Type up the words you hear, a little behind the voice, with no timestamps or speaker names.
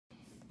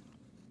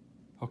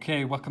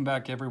Okay, welcome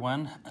back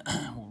everyone.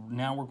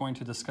 Now we're going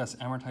to discuss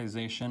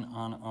amortization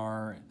on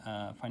our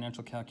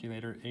financial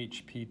calculator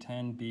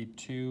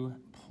HP10B2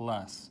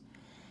 Plus.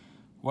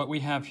 What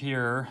we have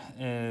here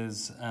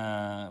is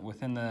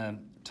within the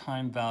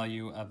time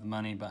value of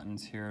money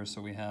buttons here.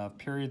 So we have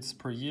periods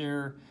per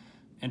year,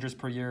 interest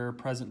per year,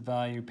 present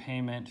value,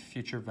 payment,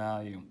 future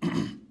value.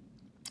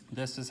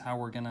 This is how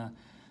we're gonna,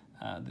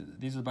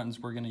 these are the buttons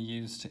we're gonna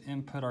use to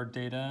input our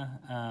data,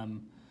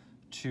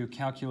 to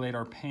calculate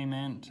our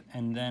payment,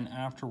 and then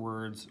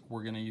afterwards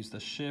we're going to use the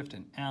shift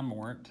and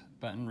amort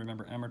button.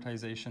 Remember,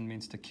 amortization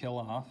means to kill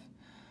off.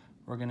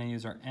 We're going to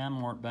use our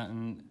amort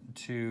button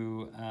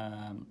to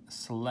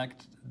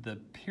select the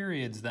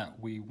periods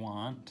that we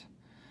want,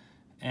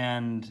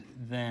 and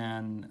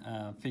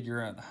then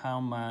figure out how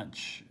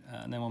much,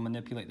 and then we'll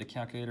manipulate the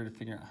calculator to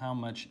figure out how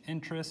much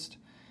interest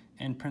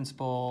and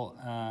principal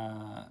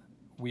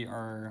we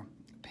are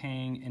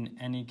paying in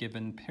any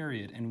given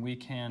period, and we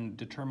can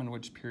determine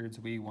which periods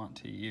we want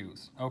to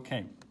use.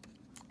 Okay,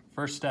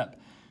 first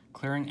step,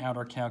 clearing out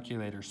our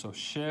calculator. So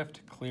shift,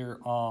 clear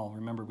all.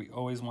 Remember, we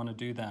always want to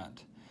do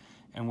that.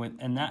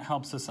 And that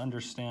helps us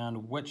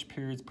understand which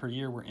periods per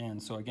year we're in.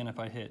 So again, if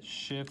I hit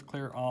shift,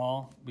 clear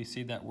all, we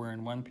see that we're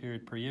in one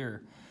period per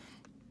year.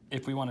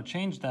 If we want to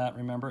change that,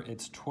 remember,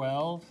 it's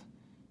 12,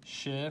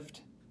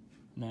 shift,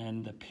 and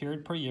then the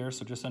period per year,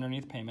 so just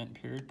underneath payment,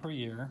 period per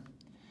year.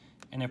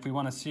 And if we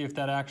want to see if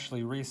that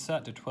actually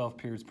reset to 12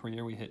 periods per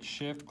year, we hit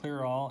shift,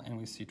 clear all, and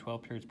we see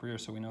 12 periods per year,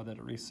 so we know that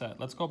it reset.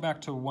 Let's go back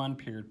to 1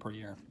 period per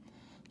year.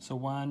 So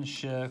 1,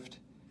 shift,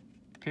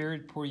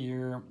 period per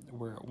year,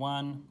 we're at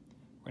 1.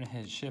 We're going to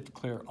hit shift,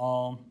 clear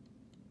all,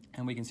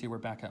 and we can see we're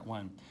back at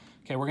 1.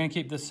 Okay, we're going to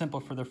keep this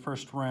simple for the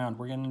first round.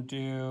 We're going to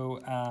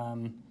do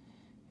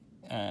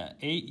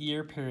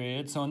 8-year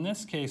period. So in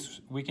this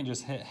case, we can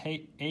just hit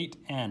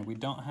 8N. We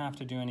don't have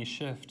to do any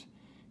shift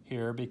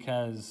here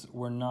because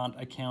we're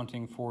not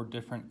accounting for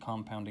different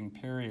compounding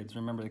periods.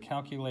 Remember, the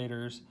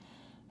calculators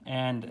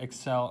and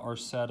Excel are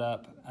set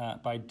up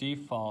by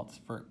default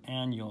for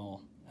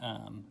annual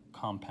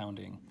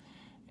compounding,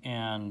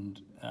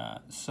 and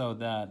so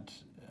that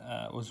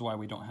was why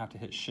we don't have to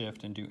hit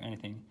shift and do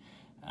anything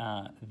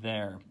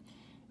there.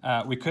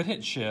 We could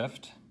hit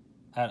shift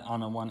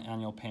on a 1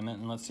 annual payment,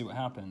 and let's see what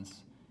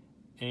happens.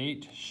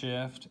 8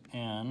 shift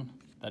N,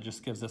 that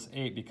just gives us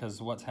 8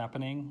 because what's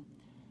happening?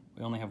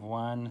 We only have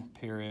 1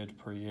 period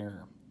per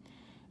year.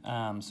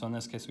 So in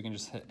this case, we can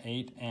just hit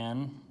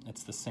 8N.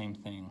 It's the same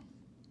thing.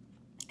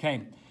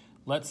 Okay,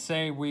 let's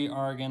say we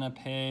are going to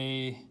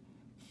pay,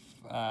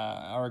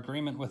 our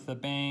agreement with the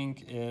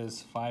bank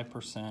is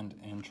 5%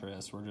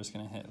 interest. We're just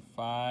going to hit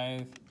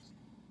 5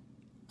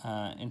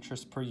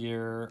 interest per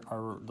year.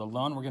 The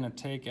loan we're going to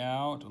take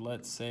out,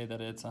 let's say that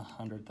it's a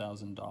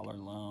 $100,000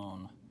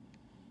 loan,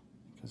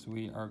 because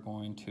we are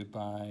going to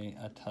buy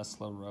a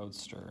Tesla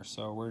Roadster.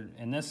 So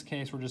in this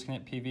case, we're just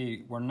going to hit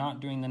PV. We're not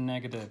doing the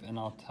negative, and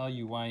I'll tell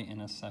you why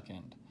in a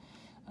second.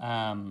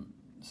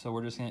 So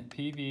we're just going to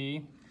hit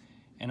PV,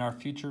 and our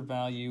future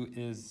value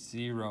is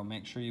 0.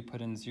 Make sure you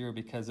put in 0,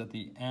 because at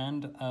the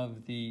end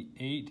of the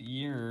 8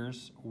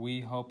 years,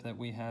 we hope that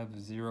we have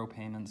 0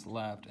 payments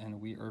left, and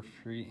we are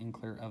free and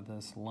clear of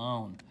this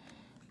loan.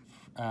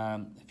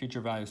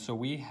 Future value. So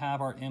we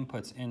have our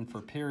inputs in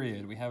for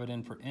period, we have it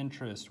in for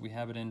interest, we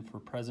have it in for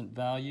present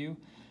value,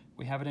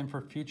 we have it in for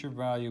future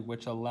value,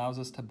 which allows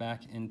us to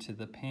back into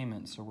the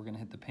payment. So we're going to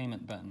hit the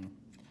payment button.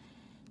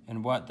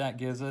 And what that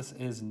gives us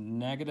is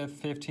negative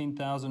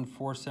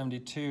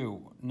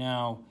 $15,472.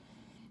 Now,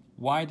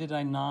 why did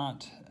I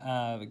not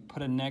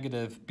put a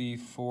negative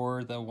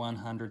before the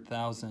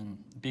 $100,000?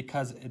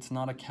 Because it's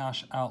not a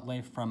cash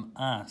outlay from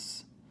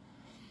us.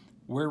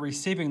 We're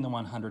receiving the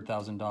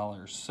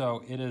 $100,000,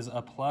 so it is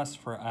a plus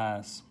for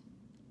us.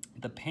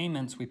 The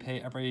payments we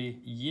pay every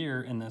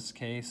year in this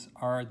case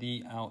are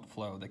the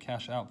outflow, the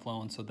cash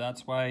outflow, and so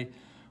that's why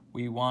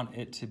we want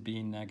it to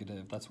be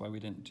negative. That's why we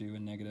didn't do a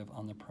negative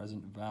on the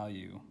present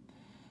value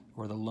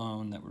or the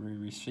loan that we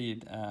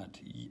received at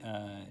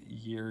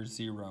year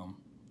 0.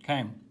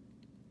 Okay.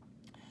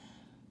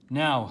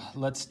 Now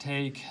let's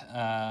take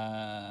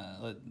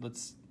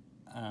let's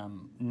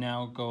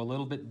now go a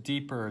little bit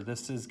deeper.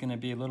 This is going to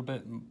be a little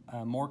bit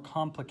more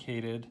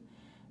complicated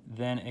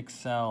than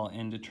Excel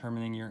in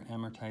determining your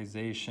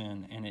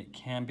amortization, and it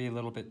can be a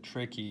little bit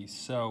tricky.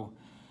 So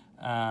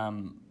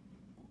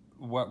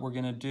what we're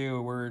going to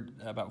do, we're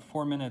about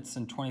 4 minutes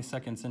and 20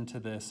 seconds into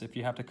this. If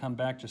you have to come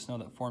back, just know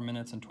that 4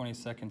 minutes and 20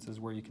 seconds is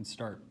where you can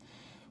start.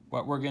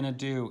 What we're going to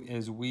do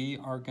is we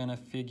are going to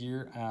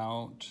figure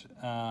out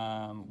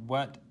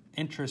what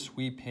interest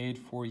we paid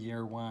for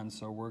year 1.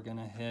 So we're going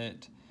to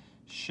hit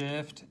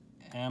shift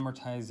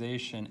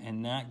amortization,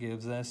 and that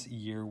gives us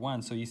year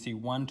 1. So you see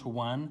 1 to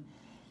 1.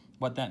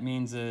 What that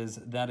means is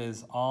that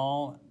is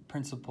all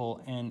principal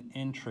and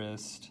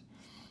interest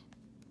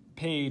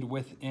paid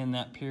within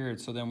that period.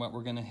 So then what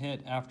we're going to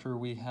hit after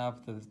we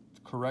have the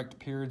correct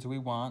periods we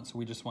want, so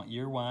we just want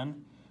year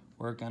 1,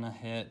 we're going to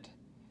hit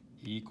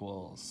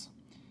equals.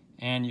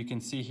 And you can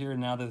see here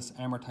now this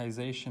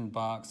amortization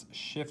box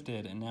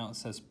shifted, and now it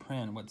says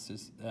print, which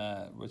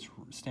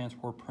stands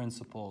for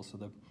principal. So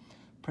the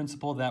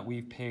principal that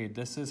we've paid,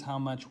 this is how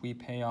much we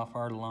pay off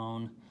our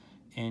loan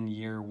in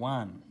year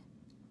 1.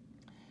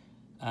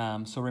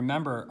 So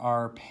remember,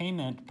 our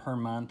payment per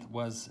month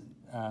was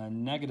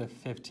negative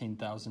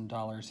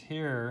 $15,000.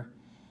 Here,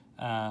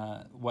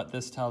 what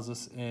this tells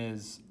us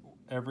is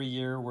every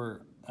year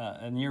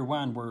in year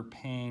 1, we're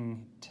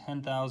paying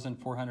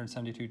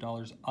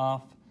 $10,472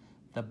 off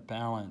the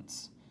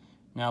balance.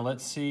 Now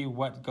let's see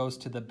what goes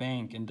to the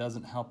bank and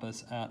doesn't help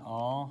us at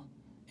all.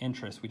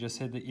 Interest. We just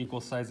hit the equal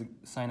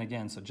sign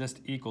again. So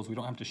just equals. We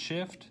don't have to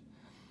shift.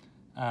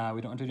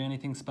 We don't have to do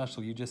anything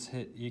special. You just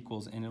hit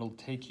equals and it'll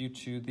take you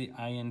to the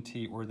INT,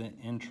 or the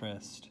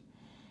interest.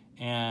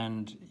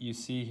 And you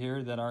see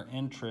here that our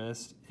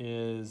interest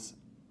is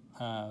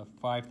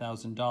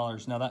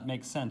 $5,000. Now that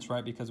makes sense,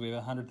 right? Because we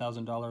have a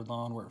 $100,000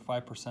 loan. We're at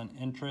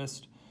 5%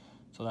 interest.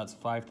 So that's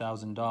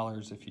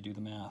 $5,000 if you do the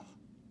math.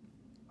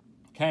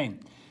 Okay,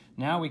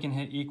 now we can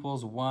hit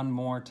equals one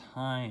more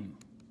time.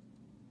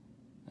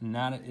 And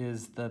that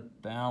is the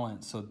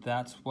balance. So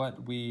that's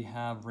what we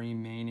have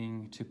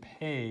remaining to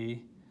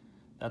pay.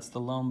 That's the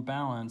loan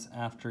balance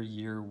after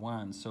year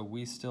 1. So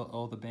we still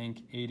owe the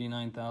bank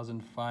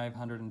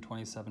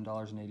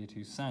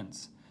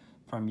 $89,527.82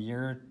 from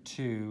year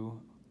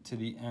 2 to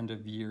the end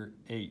of year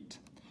 8.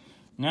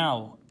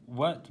 Now,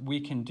 what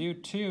we can do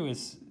too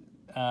is,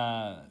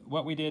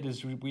 what we did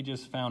is we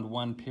just found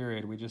one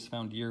period. We just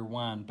found year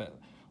 1, but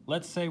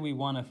let's say we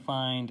want to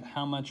find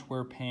how much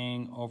we're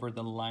paying over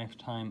the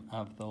lifetime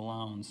of the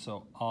loan,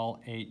 so all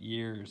 8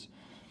 years.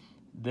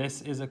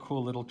 This is a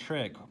cool little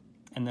trick,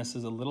 and this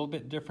is a little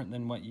bit different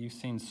than what you've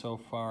seen so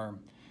far.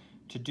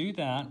 To do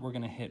that, we're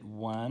going to hit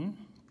 1,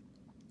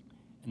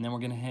 and then we're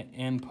going to hit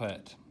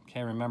input.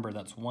 Okay, remember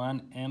that's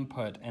 1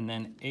 input, and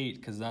then 8,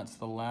 because that's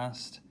the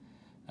last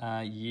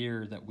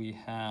year that we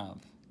have.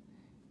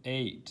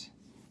 8.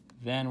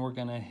 Then we're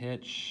going to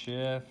hit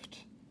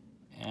shift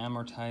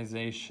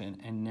amortization,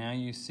 and now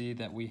you see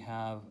that we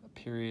have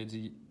periods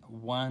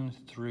 1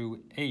 through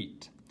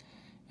 8,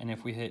 and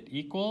if we hit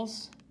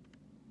equals,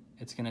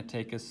 it's going to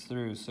take us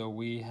through. So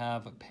we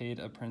have paid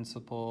a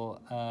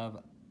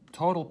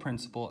total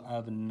principal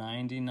of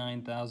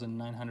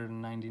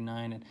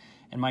 $99,999,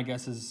 and my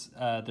guess is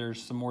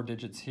there's some more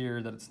digits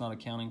here that it's not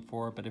accounting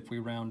for, but if we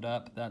round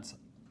up, that's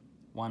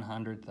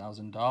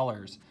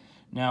 $100,000.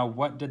 Now,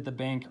 what did the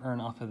bank earn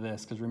off of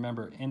this? Because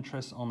remember,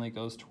 interest only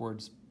goes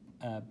towards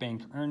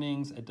bank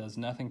earnings. It does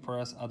nothing for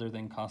us other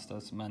than cost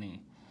us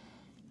money.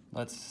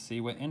 Let's see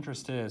what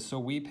interest is. So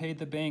we paid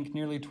the bank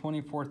nearly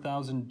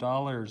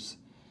 $24,000.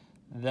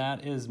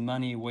 That is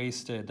money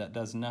wasted. That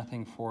does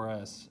nothing for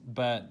us.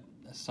 But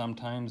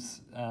sometimes,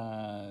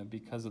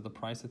 because of the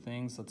price of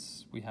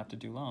things, we have to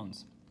do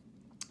loans.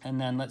 And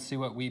then let's see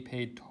what we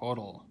paid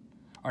total.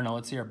 Or no,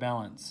 let's see our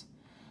balance.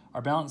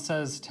 Our balance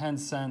says 10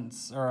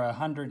 cents, or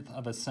 1/100th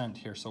of a cent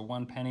here, so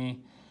 1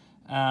 penny.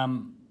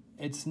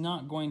 It's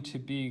not going to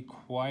be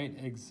quite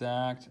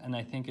exact, and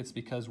I think it's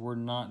because we're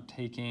not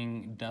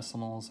taking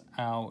decimals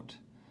out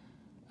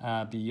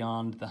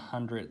beyond the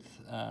 100th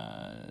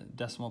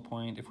decimal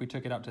point. If we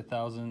took it out to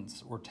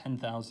thousandths or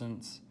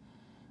 10,000ths,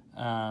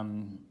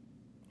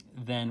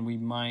 then we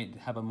might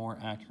have a more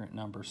accurate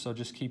number. So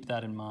just keep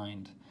that in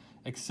mind.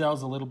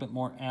 Excel's a little bit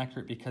more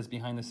accurate because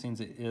behind the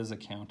scenes it is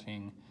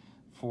accounting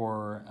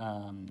for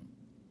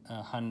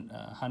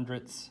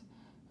hundredths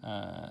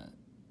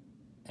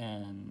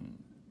and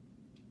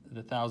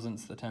the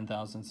thousandths, the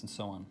 10,000ths, and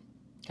so on.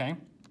 Okay?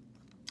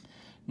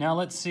 Now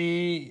let's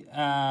see,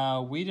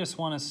 we just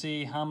want to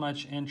see how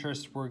much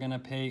interest we're going to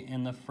pay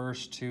in the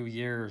first 2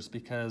 years,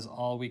 because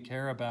all we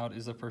care about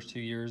is the first 2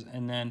 years,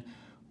 and then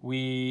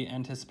we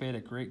anticipate a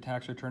great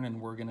tax return,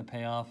 and we're going to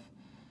pay off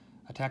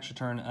a tax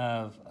return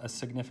of a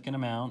significant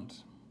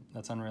amount.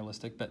 That's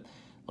unrealistic, but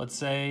let's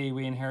say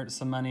we inherit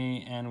some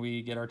money and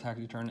we get our tax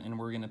return and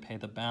we're going to pay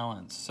the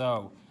balance.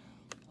 So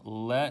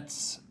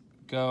let's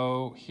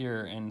go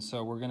here, and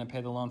so we're going to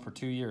pay the loan for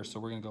 2 years. So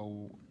we're going to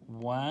go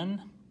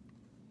 1,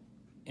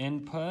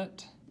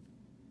 input,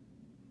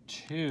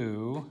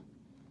 2.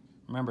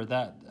 Remember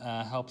that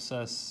helps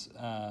us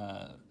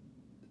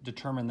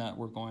determine that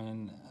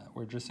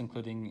we're just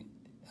including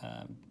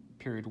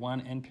period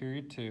 1 and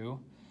period 2.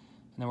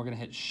 And then we're going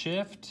to hit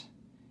shift,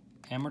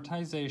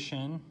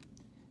 amortization,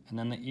 and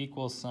then the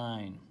equal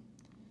sign.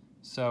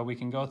 So we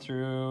can go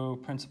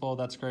through principal.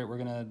 That's great. We're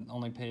going to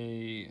only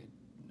pay,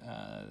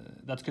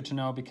 that's good to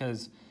know,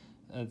 because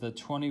the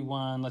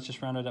 21, let's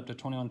just round it up to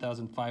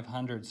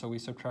 21,500. So we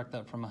subtract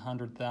that from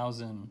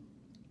 100,000,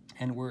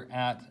 and we're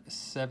at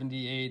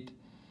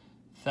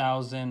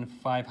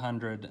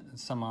 78,500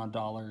 some odd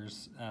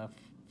dollars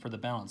for the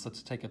balance.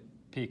 Let's take a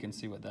peek and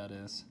see what that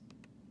is.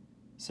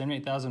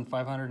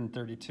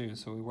 78,532,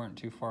 so we weren't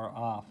too far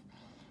off.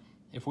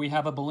 If we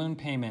have a balloon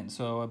payment,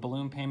 so a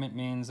balloon payment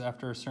means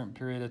after a certain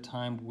period of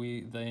time,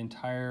 the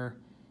entire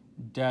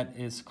debt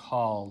is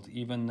called,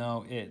 even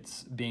though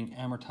it's being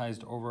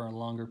amortized over a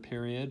longer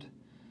period.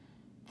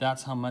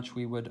 that's how much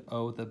we would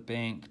owe the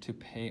bank to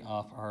pay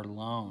off our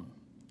loan.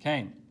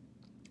 Okay,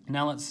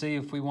 now let's see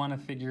if we want to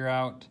figure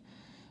out,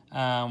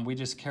 we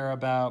just care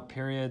about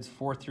periods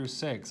 4 through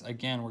 6.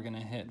 Again, we're going to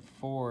hit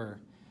 4,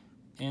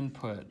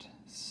 input,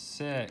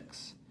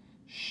 6,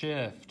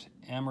 shift,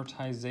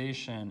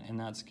 amortization, and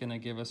that's going to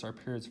give us our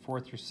periods 4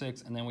 through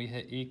 6, and then we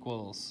hit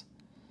equals.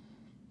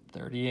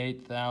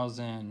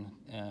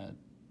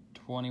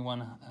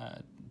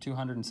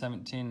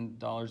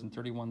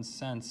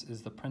 $217.31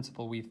 is the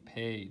principal we've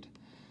paid.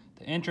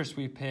 The interest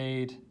we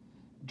paid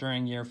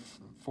during year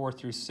 4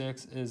 through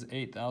 6 is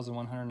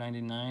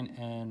 $8,199,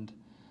 and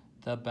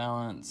the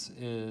balance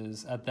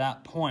is at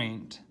that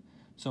point.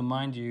 So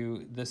mind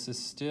you, this is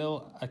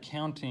still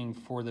accounting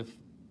for the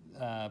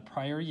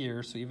prior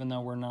year. So even though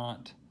we're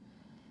not,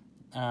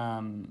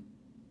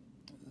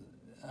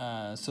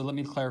 so let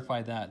me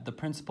clarify that. The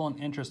principal and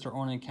interest are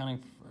only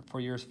accounting for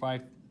years 4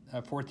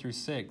 through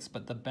 6,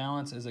 but the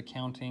balance is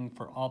accounting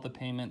for all the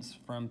payments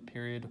from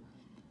period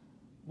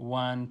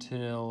 1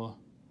 till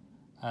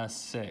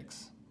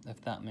 6, if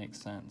that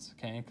makes sense,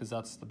 okay? Because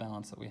that's the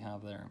balance that we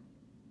have there.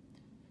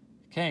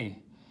 Okay,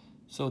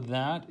 so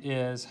that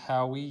is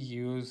how we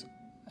use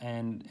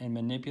and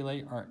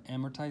manipulate our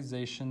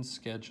amortization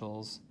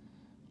schedules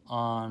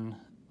on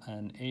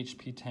an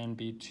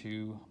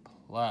HP10B2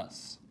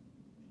 Plus.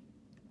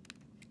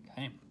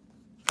 Okay.